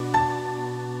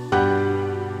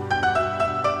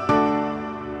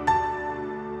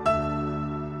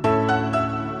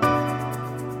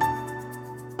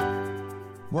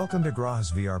Welcome to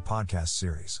Grahas VR podcast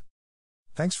series.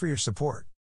 Thanks for your support.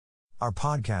 Our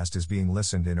podcast is being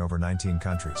listened in over 19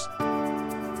 countries.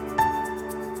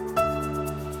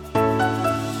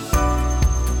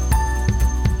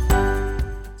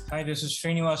 Hi, this is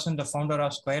Srinivasan, the founder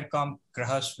of SquareComp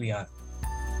Grahas VR.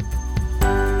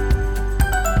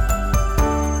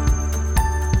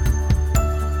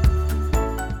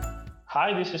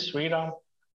 Hi, this is Sriram,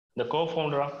 the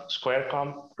co-founder of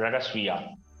SquareComp Gragas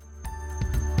VR.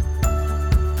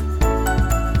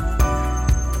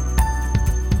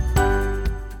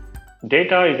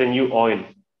 Data is the new oil.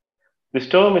 This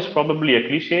term is probably a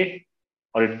cliche,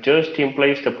 or it just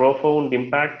implies the profound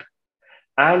impact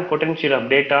and potential of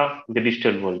data in the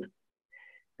digital world.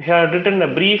 We have written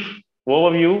a brief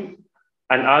overview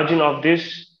and origin of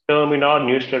this term in our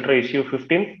newsletter issue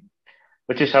 15,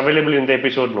 which is available in the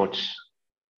episode notes.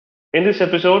 In this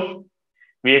episode,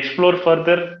 we explore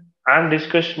further and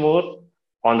discuss more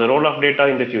on the role of data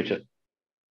in the future.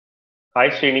 Hi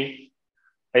Srini,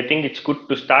 I think it's good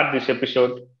to start this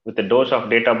episode with a dose of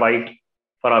data bite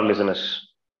for our listeners.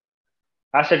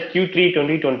 As at Q3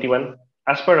 2021,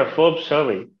 as per a Forbes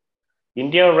survey,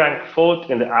 India ranked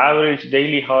fourth in the average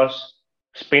daily hours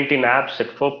spent in apps at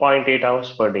 4.8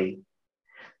 hours per day,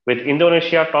 with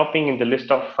Indonesia topping in the list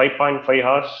of 5.5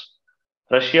 hours,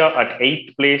 Russia at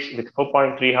 8th place with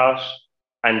 4.3 hours,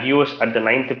 and US at the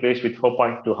 9th place with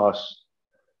 4.2 hours.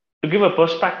 To give a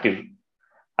perspective,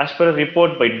 as per a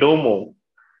report by Domo,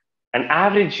 an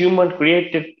average human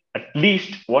created at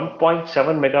least 1.7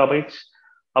 megabytes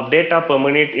of data per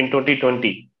minute in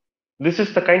 2020. This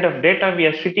is the kind of data we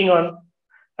are sitting on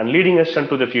and leading us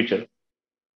into the future.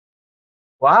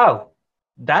 Wow,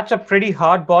 that's a pretty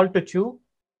hard ball to chew.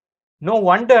 No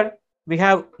wonder we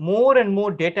have more and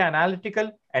more data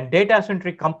analytical and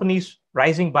data-centric companies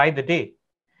rising by the day.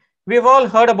 We've all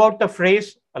heard about the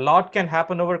phrase, a lot can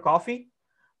happen over coffee,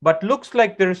 but looks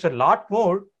like there is a lot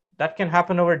more that can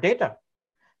happen over data.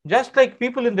 Just like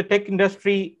people in the tech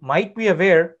industry might be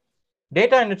aware,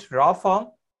 data in its raw form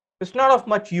is not of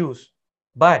much use,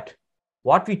 but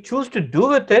what we choose to do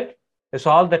with it is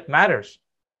all that matters.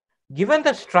 Given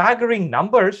the staggering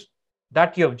numbers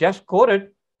that you have just quoted,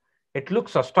 it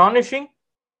looks astonishing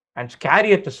and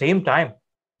scary at the same time.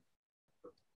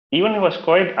 Even I was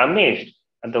quite amazed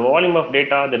at the volume of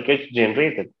data that gets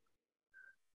generated.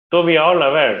 So we are all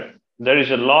aware there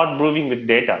is a lot brewing with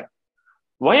data.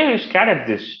 Why are you scared at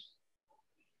this?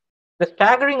 The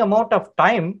staggering amount of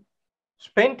time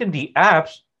spent in the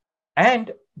apps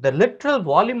and the literal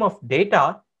volume of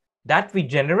data that we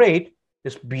generate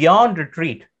is beyond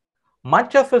retreat.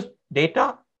 Much of this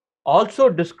data also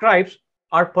describes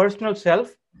our personal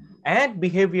self and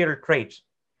behavioral traits.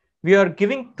 We are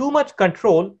giving too much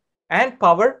control and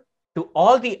power to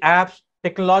all the apps,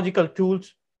 technological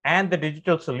tools, and the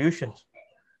digital solutions.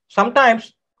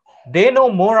 Sometimes they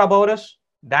know more about us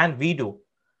than we do.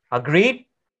 Agreed,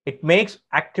 it makes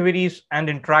activities and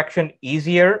interaction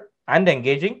easier and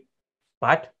engaging,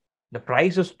 but the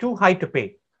price is too high to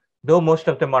pay, though most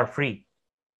of them are free.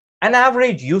 An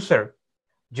average user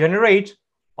generates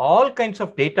all kinds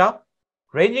of data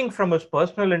ranging from his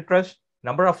personal interest,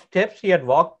 number of steps he had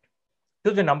walked,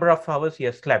 to the number of hours he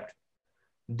has slept.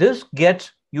 This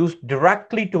gets used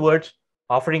directly towards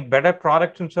offering better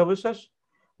products and services,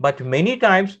 but many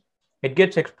times it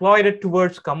gets exploited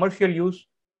towards commercial use,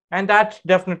 and that's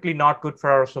definitely not good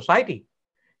for our society.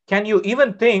 Can you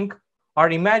even think or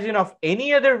imagine of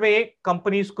any other way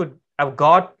companies could have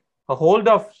got a hold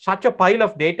of such a pile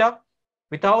of data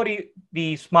without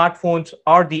the smartphones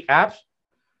or the apps?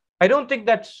 I don't think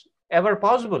that's ever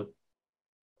possible.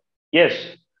 Yes,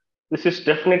 this is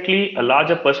definitely a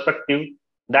larger perspective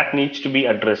that needs to be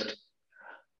addressed.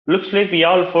 Looks like we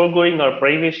are all foregoing our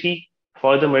privacy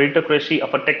for the meritocracy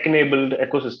of a tech-enabled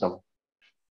ecosystem.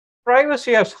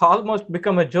 Privacy has almost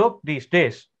become a joke these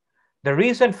days. The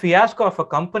recent fiasco of a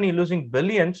company losing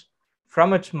billions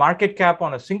from its market cap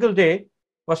on a single day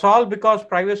was all because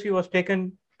privacy was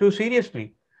taken too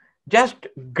seriously. Just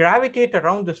gravitate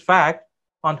around this fact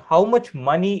on how much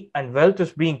money and wealth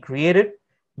is being created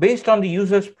based on the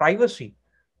user's privacy.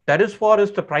 That is what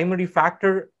is the primary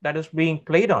factor that is being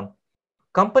played on.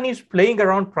 Companies playing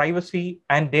around privacy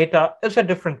and data is a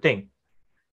different thing.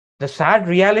 The sad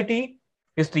reality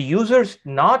is the users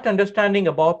not understanding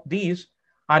about these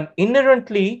and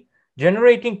inherently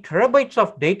generating terabytes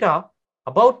of data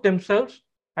about themselves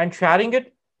and sharing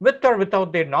it with or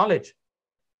without their knowledge.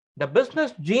 The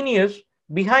business genius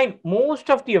behind most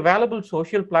of the available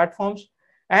social platforms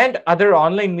and other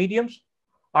online mediums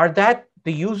are that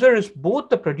the user is both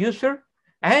the producer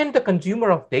and the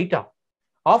consumer of data.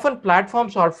 Often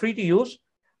platforms are free to use,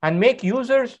 and make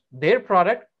users their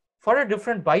product for a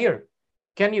different buyer.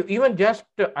 Can you even just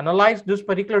analyze this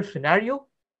particular scenario?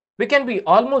 We can be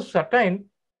almost certain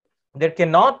there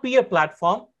cannot be a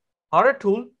platform or a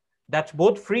tool that's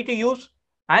both free to use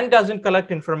and doesn't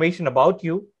collect information about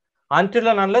you until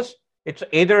and unless it's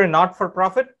either a not for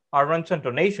profit or runs on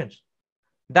donations.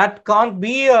 That can't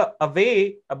be a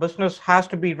way a business has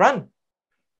to be run.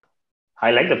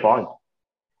 I like the point.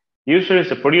 User is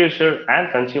the producer and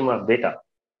consumer of data.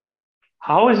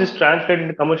 How is this translated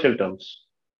into commercial terms?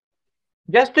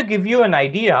 Just to give you an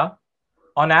idea,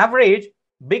 on average,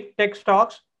 big tech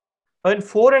stocks earn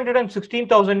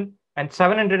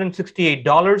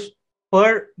 $416,768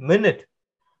 per minute,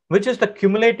 which is the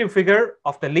cumulative figure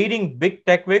of the leading big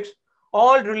tech wigs,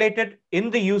 all related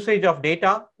in the usage of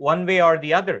data one way or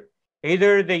the other.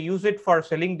 Either they use it for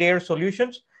selling their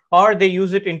solutions or they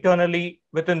use it internally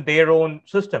within their own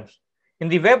systems. In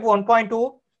the Web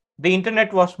 1.0, the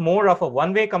internet was more of a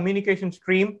one-way communication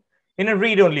stream in a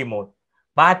read-only mode.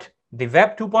 But the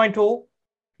Web 2.0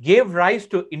 gave rise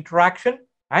to interaction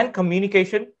and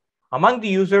communication among the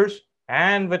users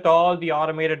and with all the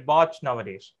automated bots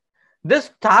nowadays.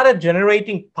 This started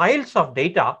generating piles of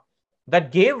data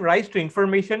that gave rise to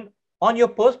information on your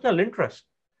personal interests.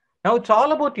 Now it's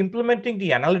all about implementing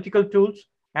the analytical tools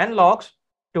and logs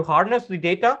to harness the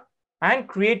data and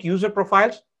create user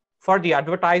profiles for the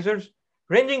advertisers,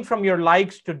 ranging from your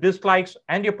likes to dislikes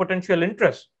and your potential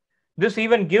interests. This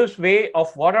even gives way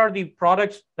of what are the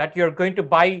products that you're going to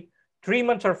buy 3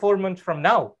 months or 4 months from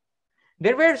now.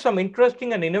 There were some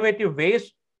interesting and innovative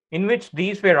ways in which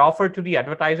these were offered to the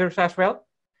advertisers as well.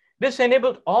 This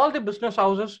enabled all the business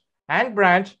houses and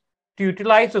brands to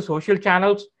utilize the social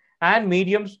channels and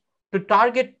mediums to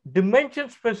target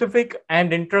dimension-specific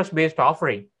and interest-based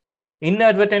offering.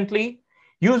 Inadvertently,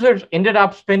 users ended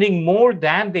up spending more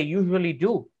than they usually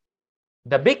do.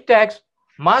 The big techs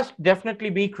must definitely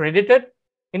be credited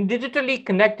in digitally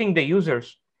connecting the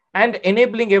users and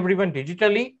enabling everyone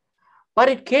digitally, but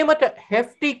it came at a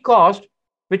hefty cost,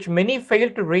 which many fail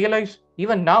to realize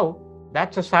even now.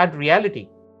 That's a sad reality.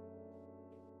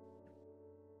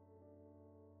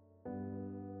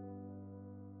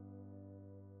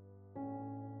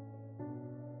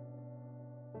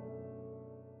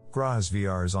 Grahas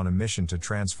VR is on a mission to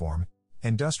transform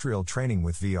industrial training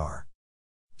with VR.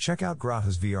 Check out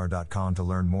grahasvr.com to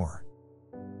learn more.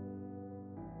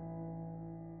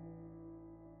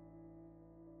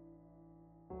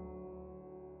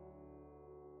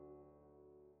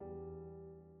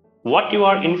 What you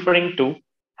are inferring to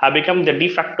have become the de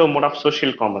facto mode of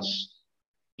social commerce.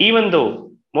 Even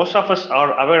though most of us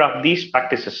are aware of these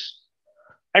practices,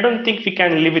 I don't think we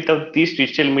can live without these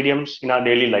digital mediums in our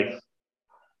daily life.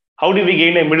 How do we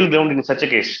gain a middle ground in such a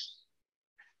case?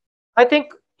 I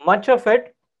think much of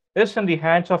it is in the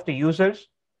hands of the users.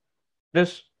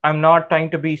 This, I'm not trying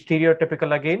to be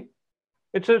stereotypical again.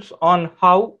 It is on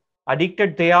how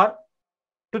addicted they are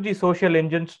to the social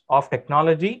engines of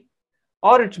technology,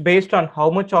 or it's based on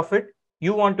how much of it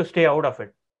you want to stay out of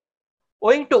it.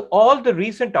 Owing to all the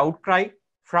recent outcry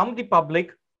from the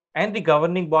public and the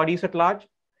governing bodies at large,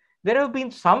 there have been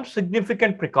some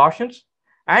significant precautions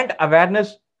and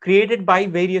awareness created by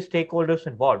various stakeholders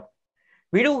involved.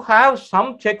 We do have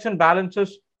some checks and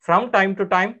balances from time to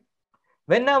time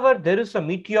whenever there is a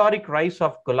meteoric rise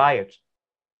of Goliaths.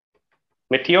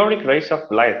 Meteoric rise of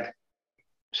Goliath.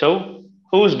 So,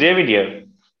 who's David here?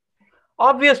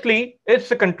 Obviously, it's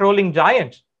the controlling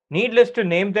giants. Needless to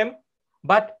name them,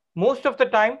 but most of the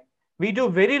time, we do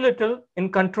very little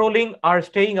in controlling or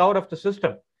staying out of the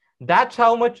system. That's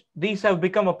how much these have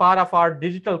become a part of our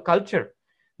digital culture.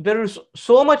 There is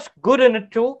so much good in it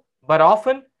too, but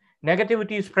often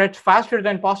negativity spreads faster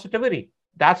than positivity.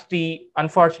 That's the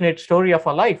unfortunate story of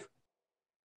our life.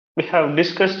 We have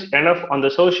discussed enough on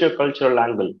the socio-cultural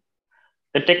angle.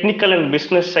 The technical and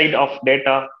business side of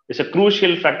data is a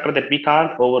crucial factor that we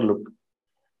can't overlook.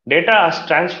 Data has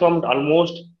transformed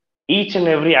almost each and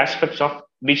every aspect of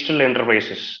digital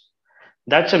enterprises.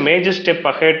 That's a major step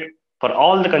ahead for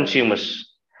all the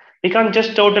consumers. We can't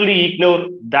just totally ignore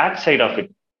that side of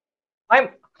it. I'm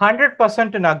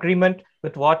 100% in agreement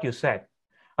with what you said.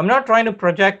 I'm not trying to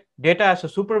project data as a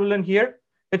supervillain here.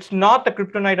 It's not the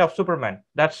kryptonite of Superman.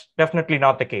 That's definitely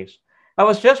not the case. I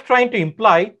was just trying to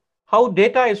imply how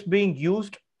data is being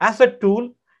used as a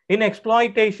tool in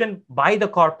exploitation by the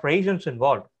corporations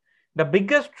involved. The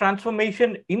biggest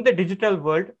transformation in the digital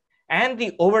world and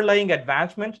the overlying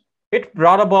advancements it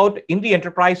brought about in the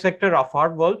enterprise sector of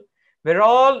our world were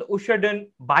all ushered in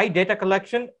by data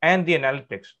collection and the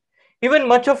analytics. Even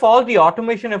much of all the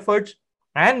automation efforts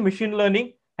and machine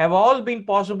learning have all been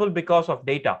possible because of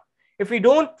data. If we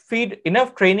don't feed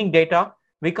enough training data,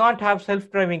 we can't have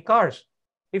self-driving cars.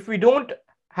 If we don't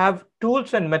have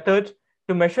tools and methods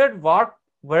to measure what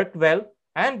worked well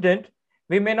and didn't,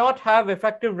 we may not have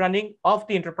effective running of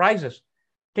the enterprises.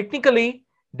 Technically,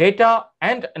 data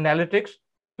and analytics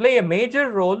play a major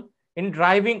role in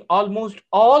driving almost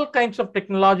all kinds of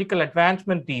technological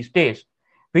advancement these days.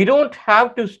 We don't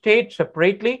have to state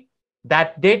separately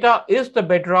that data is the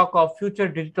bedrock of future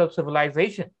digital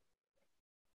civilization.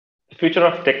 The future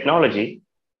of technology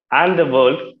and the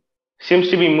world seems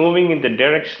to be moving in the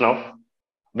direction of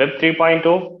Web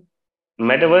 3.0,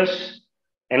 metaverse,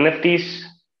 NFTs,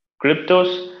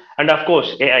 cryptos, and of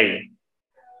course AI.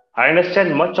 I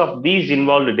understand much of these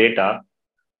involved data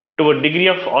to a degree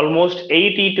of almost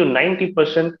 80 to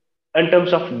 90% in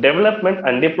terms of development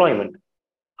and deployment.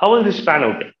 How will this pan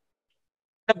out?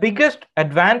 The biggest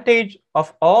advantage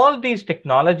of all these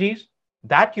technologies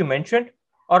that you mentioned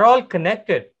are all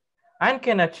connected and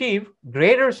can achieve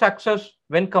greater success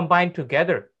when combined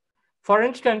together. For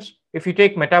instance, if you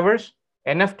take metaverse,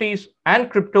 NFTs, and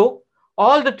crypto,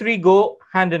 all the three go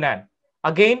hand in hand.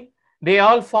 Again, they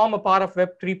all form a part of Web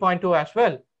 3.0 as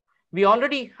well. We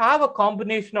already have a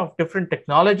combination of different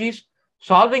technologies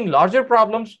solving larger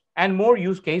problems and more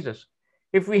use cases.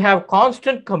 If we have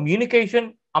constant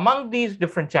communication among these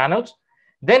different channels,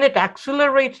 then it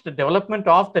accelerates the development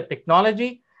of the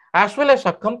technology as well as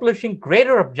accomplishing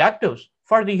greater objectives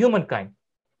for the humankind.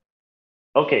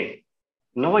 Okay,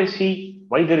 now I see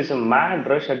why there is a mad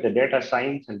rush at the data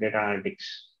science and data analytics.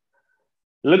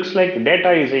 Looks like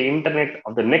data is the internet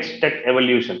of the next tech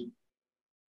evolution.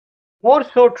 More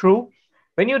so true,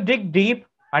 when you dig deep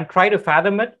and try to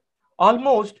fathom it,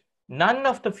 almost none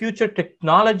of the future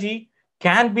technology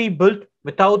can be built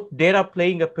without data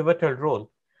playing a pivotal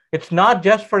role. It's not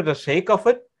just for the sake of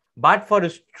it, but for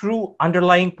its true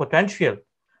underlying potential.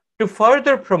 To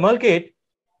further promulgate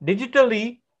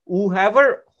digitally,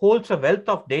 whoever holds a wealth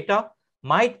of data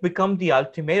might become the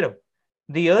ultimatum.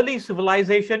 The early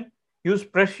civilization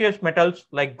used precious metals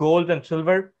like gold and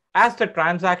silver as the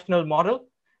transactional model,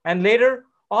 and later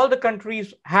all the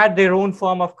countries had their own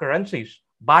form of currencies.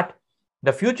 But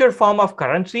the future form of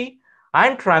currency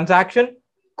and transaction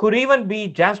could even be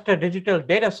just a digital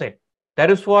data set. That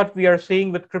is what we are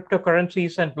seeing with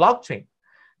cryptocurrencies and blockchain.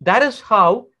 That is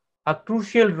how a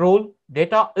crucial role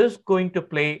data is going to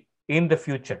play in the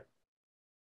future.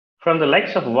 From the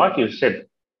likes of what you said,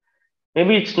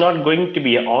 maybe it's not going to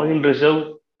be an oil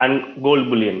reserve and gold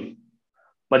bullion,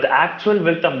 but the actual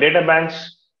wealth of data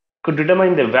banks could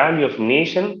determine the value of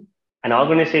nation, an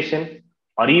organization,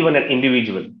 or even an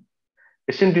individual.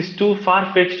 Isn't this too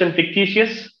far-fetched and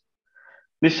fictitious?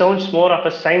 This sounds more of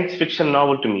a science fiction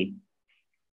novel to me.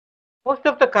 Most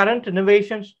of the current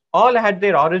innovations all had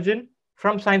their origin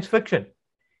from science fiction.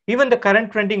 Even the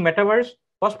current trending metaverse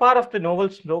was part of the novel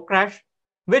Snow Crash,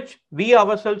 which we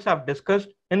ourselves have discussed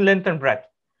in length and breadth.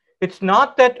 It's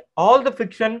not that all the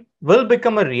fiction will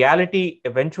become a reality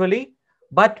eventually,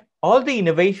 but all the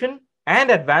innovation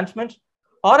and advancements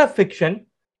are a fiction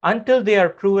until they are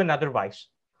proven otherwise.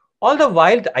 All the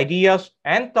wild ideas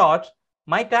and thoughts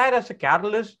might act as a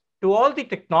catalyst to all the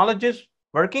technologies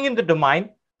working in the domain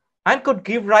and could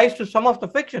give rise to some of the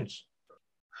fictions.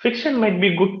 Fiction might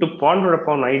be good to ponder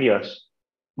upon ideas,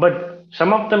 but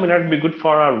some of them may not be good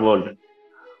for our world.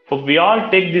 For we all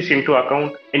take this into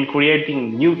account in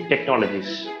creating new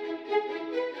technologies.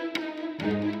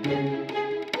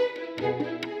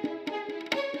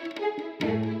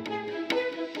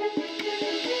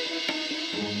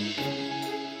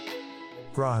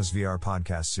 Grahas VR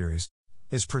podcast series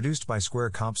is produced by Square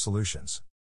Comp Solutions.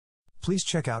 Please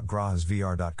check out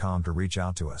grahasvr.com to reach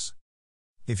out to us.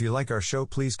 If you like our show,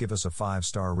 please give us a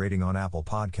 5-star rating on Apple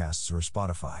Podcasts or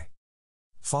Spotify.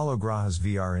 Follow Grahas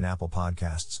VR in Apple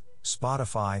Podcasts,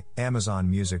 Spotify, Amazon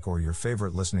Music, or your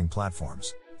favorite listening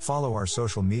platforms. Follow our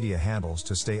social media handles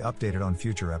to stay updated on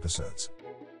future episodes.